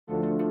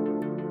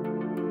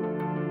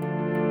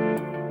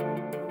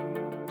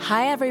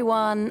Hi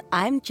everyone,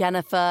 I'm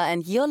Jennifer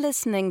and you're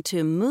listening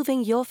to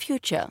Moving Your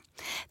Future,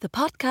 the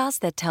podcast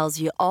that tells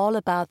you all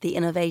about the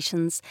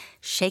innovations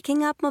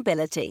shaking up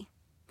mobility.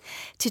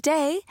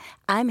 Today,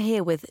 I'm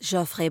here with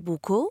Geoffrey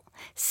Boucaud,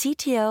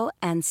 CTO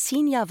and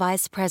Senior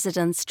Vice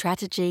President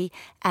Strategy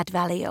at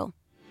Valeo.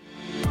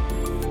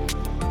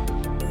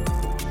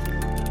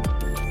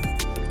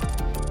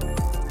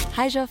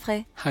 Hi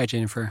Geoffrey. Hi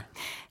Jennifer.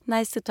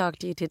 Nice to talk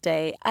to you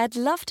today. I'd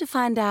love to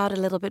find out a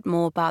little bit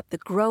more about the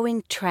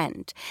growing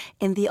trend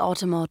in the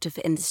automotive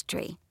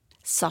industry,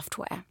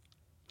 software.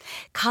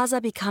 Cars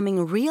are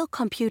becoming real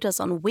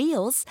computers on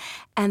wheels,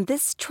 and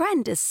this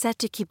trend is set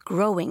to keep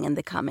growing in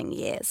the coming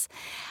years.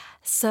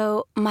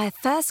 So my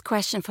first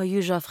question for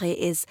you, Geoffrey,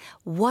 is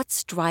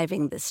what's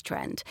driving this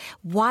trend?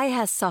 Why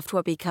has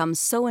software become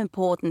so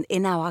important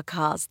in our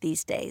cars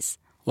these days?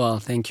 Well,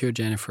 thank you,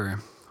 Jennifer.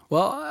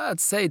 Well, I'd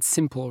say it's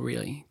simple,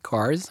 really.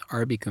 Cars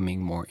are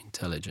becoming more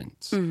intelligent.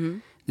 Mm-hmm.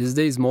 These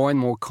days, more and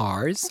more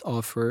cars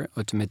offer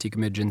automatic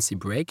emergency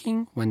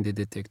braking when they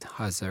detect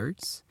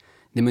hazards.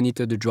 They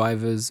monitor the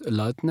driver's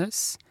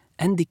alertness,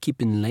 and they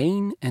keep in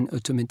lane and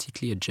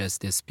automatically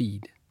adjust their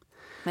speed.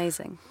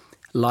 Amazing.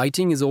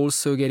 Lighting is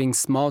also getting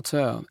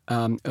smarter,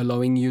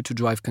 allowing you to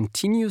drive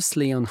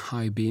continuously on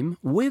high beam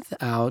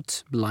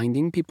without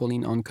blinding people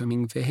in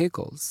oncoming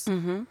vehicles.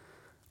 Mm-hmm.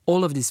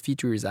 All of these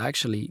features,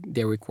 actually,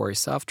 they require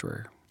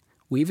software.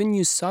 We even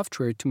use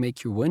software to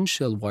make your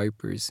windshield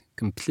wipers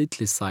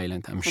completely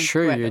silent. I'm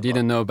sure you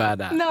didn't know about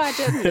that. No, I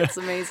didn't. It's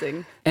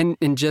amazing.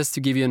 And just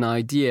to give you an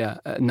idea,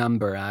 a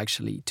number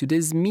actually,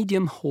 today's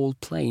medium-haul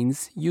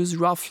planes use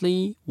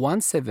roughly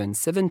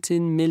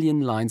 17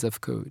 million lines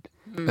of code.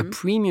 Mm-hmm. A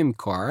premium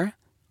car,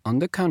 on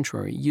the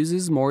contrary,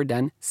 uses more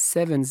than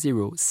 70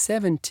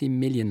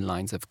 million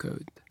lines of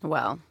code.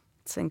 Wow.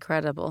 It's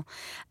incredible.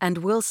 And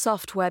will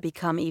software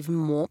become even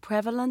more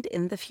prevalent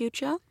in the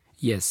future?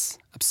 Yes,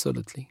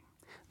 absolutely.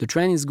 The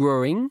trend is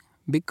growing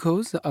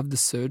because of the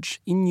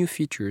surge in new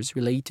features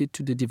related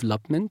to the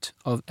development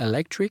of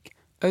electric,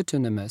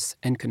 autonomous,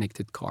 and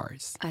connected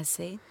cars. I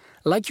see.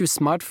 Like your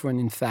smartphone,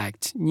 in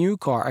fact, new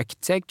car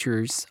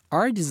architectures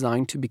are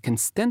designed to be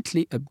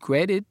constantly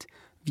upgraded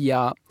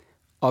via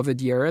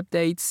over-the-air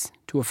updates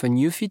to offer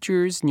new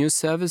features, new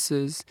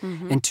services,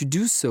 and to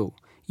do so,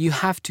 you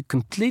have to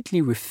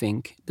completely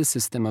rethink the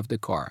system of the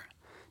car.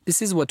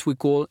 This is what we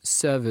call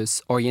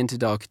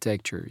service-oriented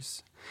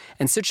architectures.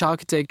 And such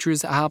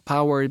architectures are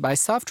powered by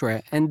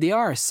software, and they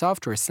are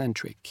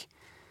software-centric.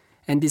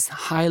 And this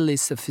highly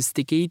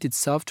sophisticated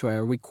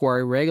software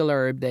require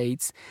regular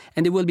updates,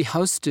 and they will be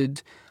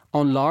hosted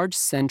on large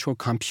central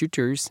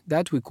computers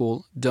that we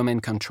call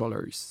domain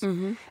controllers.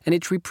 Mm-hmm. And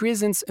it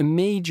represents a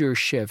major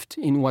shift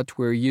in what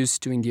we're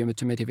used to in the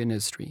automotive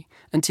industry.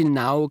 Until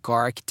now,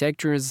 car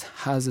architectures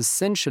has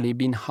essentially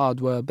been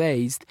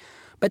hardware-based,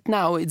 but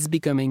now it's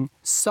becoming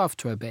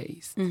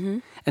software-based. Mm-hmm.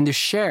 And the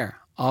share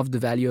of the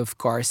value of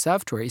car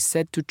software is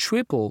set to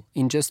triple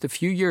in just a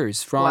few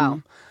years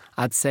from,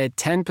 I'd say,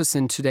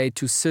 10% today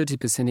to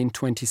 30% in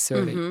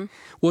 2030. Mm-hmm.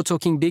 We're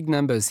talking big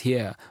numbers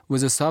here,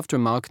 with a software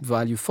market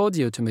value for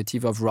the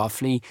automotive of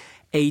roughly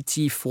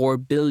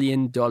 $84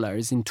 billion in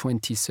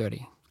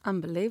 2030.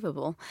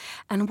 Unbelievable.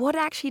 And what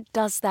actually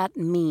does that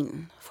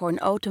mean for an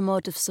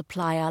automotive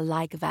supplier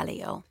like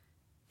Valeo?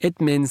 It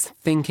means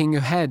thinking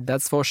ahead,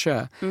 that's for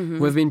sure. Mm-hmm.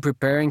 We've been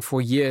preparing for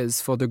years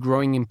for the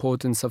growing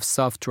importance of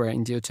software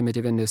in the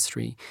automotive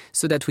industry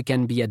so that we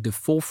can be at the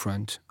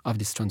forefront of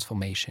this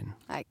transformation.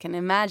 I can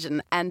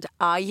imagine. And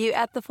are you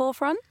at the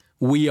forefront?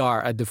 We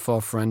are at the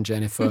forefront,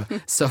 Jennifer.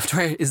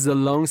 Software is a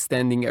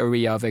long-standing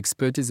area of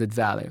expertise at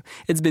Valeo.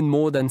 It's been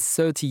more than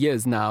 30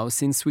 years now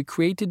since we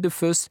created the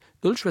first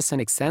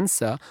ultrasonic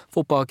sensor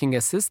for parking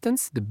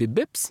assistance, the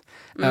beep-beeps,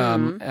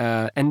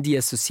 and the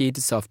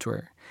associated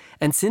software.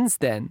 And since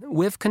then,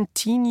 we have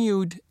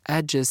continued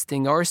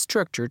adjusting our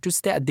structure to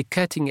stay at the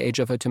cutting edge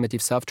of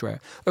automotive software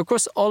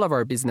across all of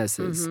our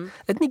businesses. Mm-hmm.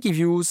 Let me give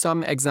you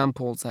some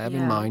examples I have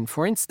in mind.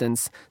 For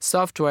instance,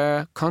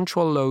 software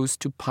control laws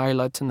to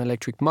pilot an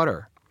electric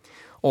motor,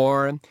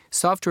 or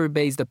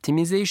software-based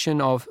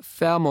optimization of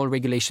thermal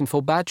regulation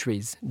for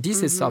batteries.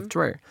 This is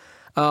software.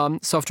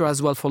 Software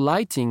as well for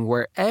lighting,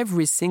 where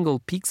every single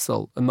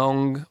pixel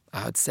among,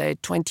 I'd say,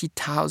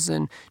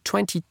 20,000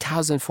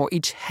 for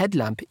each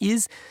headlamp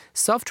is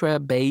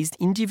software-based,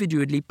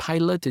 individually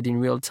piloted in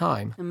real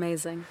time.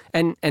 Amazing.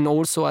 And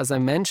also, as I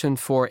mentioned,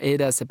 for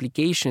ADAS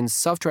applications,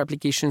 software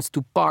applications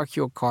to park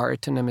your car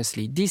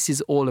autonomously. This is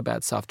all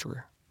about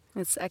software.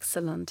 It's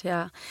excellent,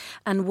 yeah.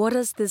 And what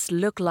does this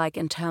look like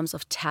in terms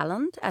of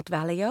talent at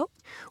Valeo?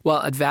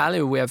 Well, at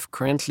Valeo, we have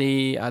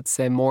currently, I'd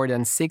say, more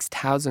than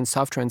 6,000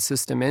 software and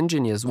system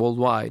engineers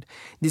worldwide.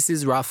 This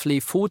is roughly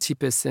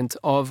 40%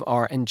 of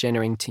our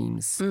engineering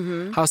teams.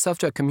 Mm-hmm. Our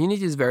software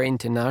community is very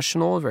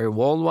international, very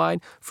worldwide,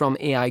 from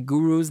AI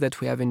gurus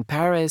that we have in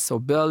Paris or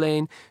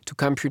Berlin to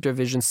computer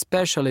vision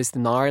specialists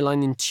in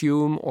Ireland in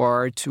Tuam,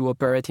 or to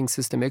operating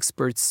system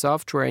experts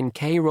software in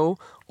Cairo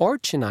or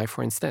Chennai,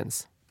 for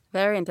instance.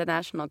 Very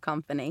international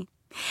company.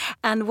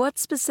 And what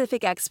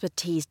specific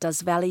expertise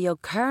does Valeo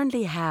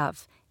currently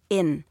have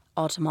in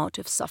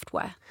automotive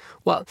software?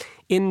 Well,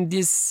 in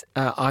this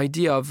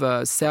idea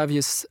of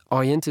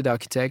service-oriented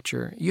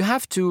architecture, you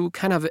have to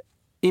kind of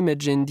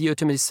imagine the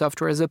automotive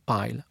software as a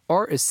pile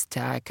or a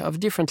stack of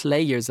different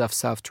layers of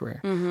software,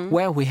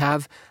 where we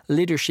have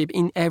leadership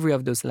in every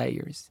of those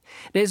layers.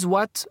 There's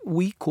what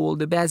we call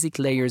the basic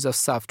layers of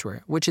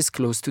software, which is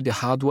close to the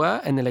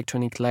hardware and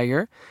electronic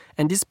layer,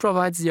 and this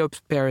provides the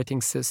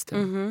operating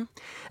system.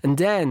 And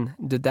then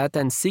the data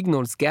and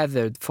signals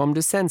gathered from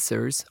the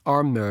sensors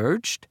are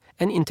merged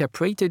and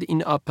interpreted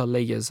in upper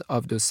layers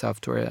of those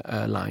software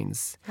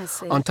lines.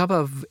 On top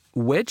of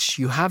which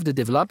you have the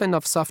development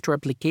of software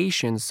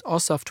applications or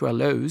software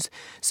laws,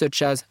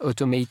 such as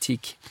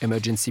automatic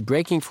emergency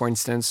braking, for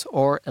instance,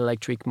 or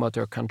electric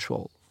motor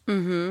control.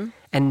 And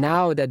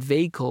now that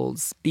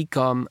vehicles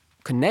become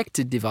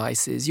connected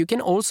devices, you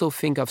can also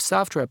think of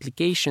software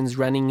applications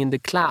running in the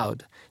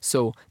cloud,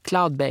 so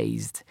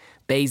cloud-based,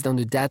 based on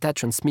the data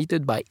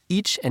transmitted by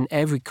each and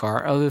every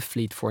car of a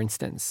fleet, for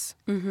instance.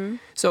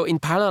 So in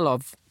parallel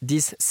of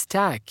this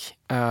stack,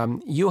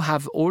 you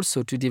have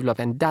also to develop,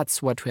 and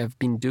that's what we have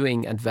been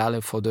doing at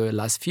Valeo for the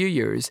last few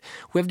years,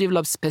 we have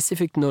developed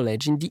specific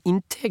knowledge in the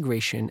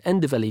integration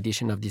and the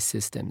validation of these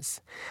systems.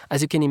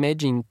 As you can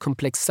imagine,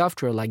 complex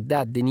software like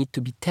that, they need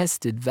to be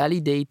tested,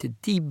 validated,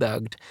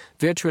 debugged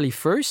virtually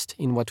first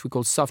in what we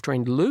call software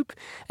in the loop,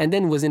 and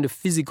then within the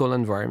physical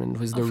environment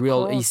with the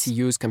real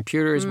ECUs,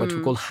 computers, what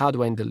we call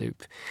hardware in the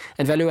loop.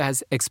 And Valeo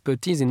has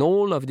expertise in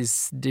all of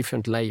these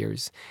different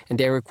layers,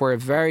 and they require a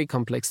very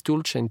complex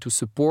toolchain to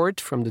support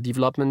from the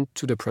development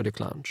to the product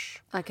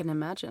launch. I can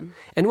imagine.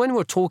 And when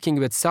we're talking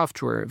about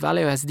software,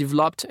 Valeo has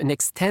developed an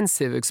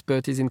extensive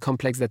expertise in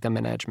complex data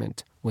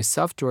management. With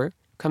software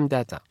come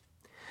data.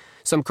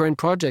 Some current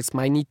projects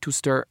might need to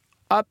store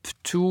up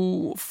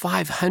to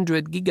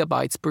 500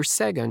 gigabytes per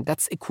second.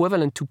 That's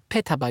equivalent to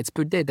petabytes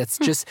per day. That's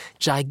just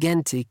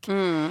gigantic.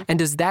 And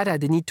this data,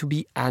 they need to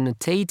be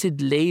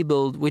annotated,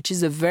 labeled, which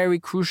is a very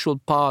crucial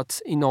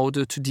part in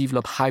order to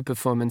develop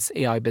high-performance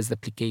AI-based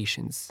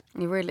applications.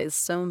 It really is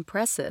so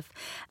impressive.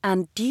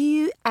 And do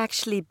you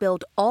actually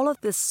build all of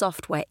this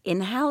software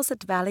in-house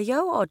at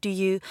Valeo, or do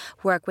you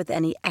work with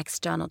any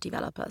external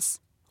developers?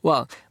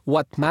 Well,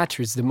 what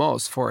matters the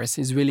most for us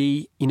is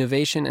really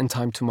innovation and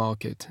time to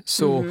market.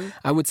 So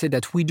I would say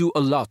that we do a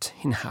lot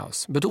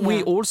in-house, but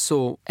we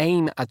also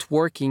aim at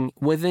working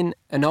within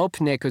an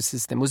open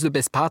ecosystem with the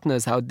best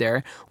partners out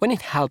there when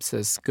it helps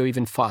us go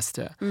even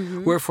faster.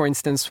 We're, for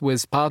instance,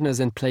 with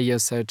partners and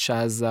players such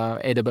as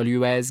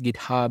AWS,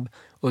 GitHub,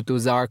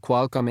 AutoZar,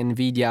 Qualcomm,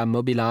 NVIDIA,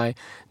 Mobileye.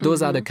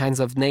 Those are the kinds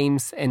of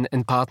names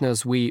and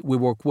partners we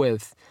work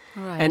with.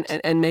 Right.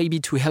 And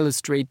maybe to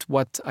illustrate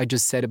what I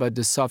just said about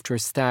the software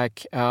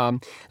stack,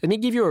 let me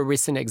give you a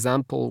recent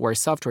example where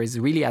software is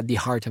really at the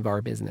heart of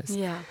our business.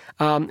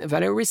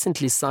 Valeo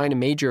recently signed a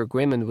major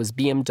agreement with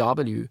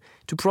BMW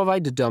to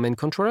provide the domain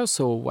controller,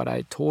 so what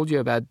I told you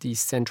about the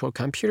central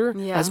computer,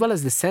 as well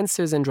as the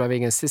sensors and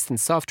driving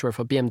assistance software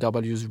for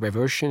BMW's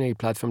revolutionary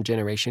platform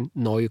generation,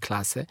 Neue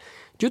Klasse,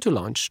 due to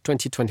launch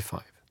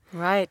 2025.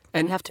 Right.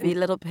 And you have to be a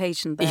little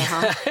patient there,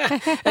 huh?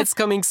 It's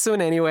coming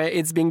soon anyway.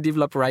 It's being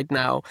developed right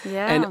now.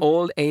 And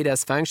all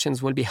ADAS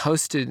functions will be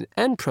hosted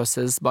and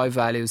processed by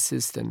Valeo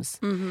systems.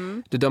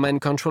 The domain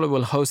controller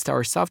will host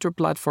our software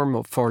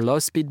platform for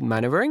low-speed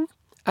maneuvering,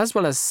 as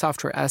well as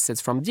software assets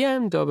from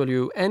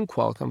BMW and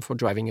Qualcomm for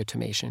driving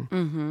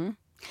automation.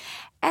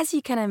 As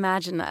you can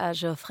imagine,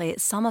 Geoffrey,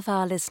 some of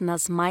our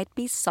listeners might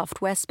be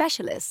software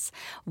specialists,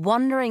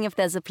 wondering if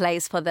there's a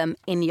place for them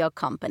in your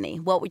company.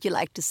 What would you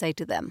like to say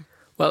to them?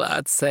 Well,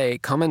 I'd say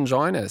come and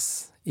join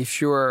us.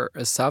 If you're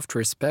a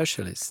software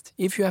specialist,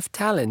 if you have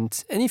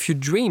talent, and if you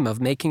dream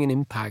of making an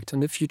impact on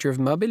the future of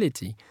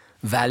mobility,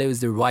 Valeo is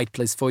the right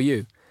place for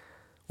you.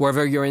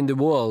 Wherever you're in the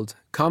world,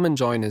 come and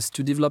join us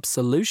to develop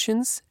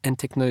solutions and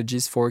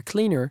technologies for a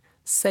cleaner,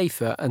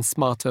 safer, and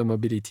smarter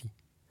mobility.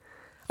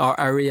 Our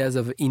areas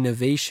of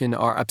innovation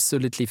are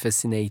absolutely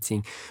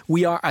fascinating.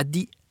 We are at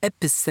the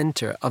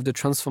epicenter of the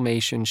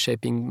transformation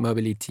shaping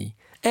mobility.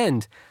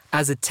 And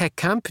as a tech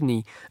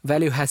company,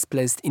 Valeo has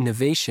placed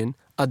innovation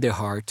at the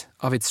heart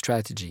of its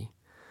strategy.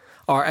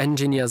 Our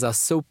engineers are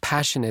so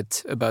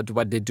passionate about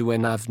what they do,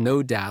 and I have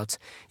no doubt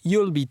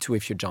you'll be too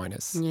if you join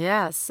us.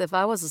 Yes, if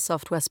I was a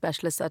software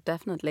specialist, I'd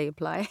definitely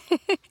apply.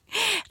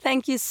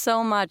 Thank you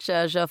so much,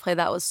 Geoffrey.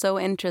 That was so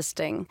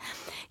interesting.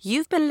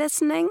 You've been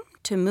listening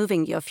to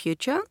Moving Your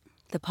Future,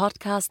 the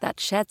podcast that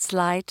sheds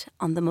light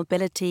on the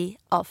mobility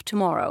of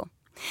tomorrow.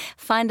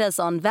 Find us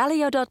on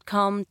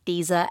Valeo.com,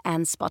 Deezer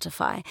and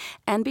Spotify.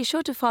 And be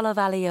sure to follow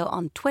Valeo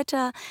on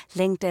Twitter,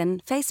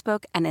 LinkedIn,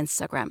 Facebook and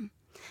Instagram.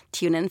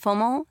 Tune in for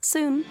more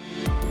soon.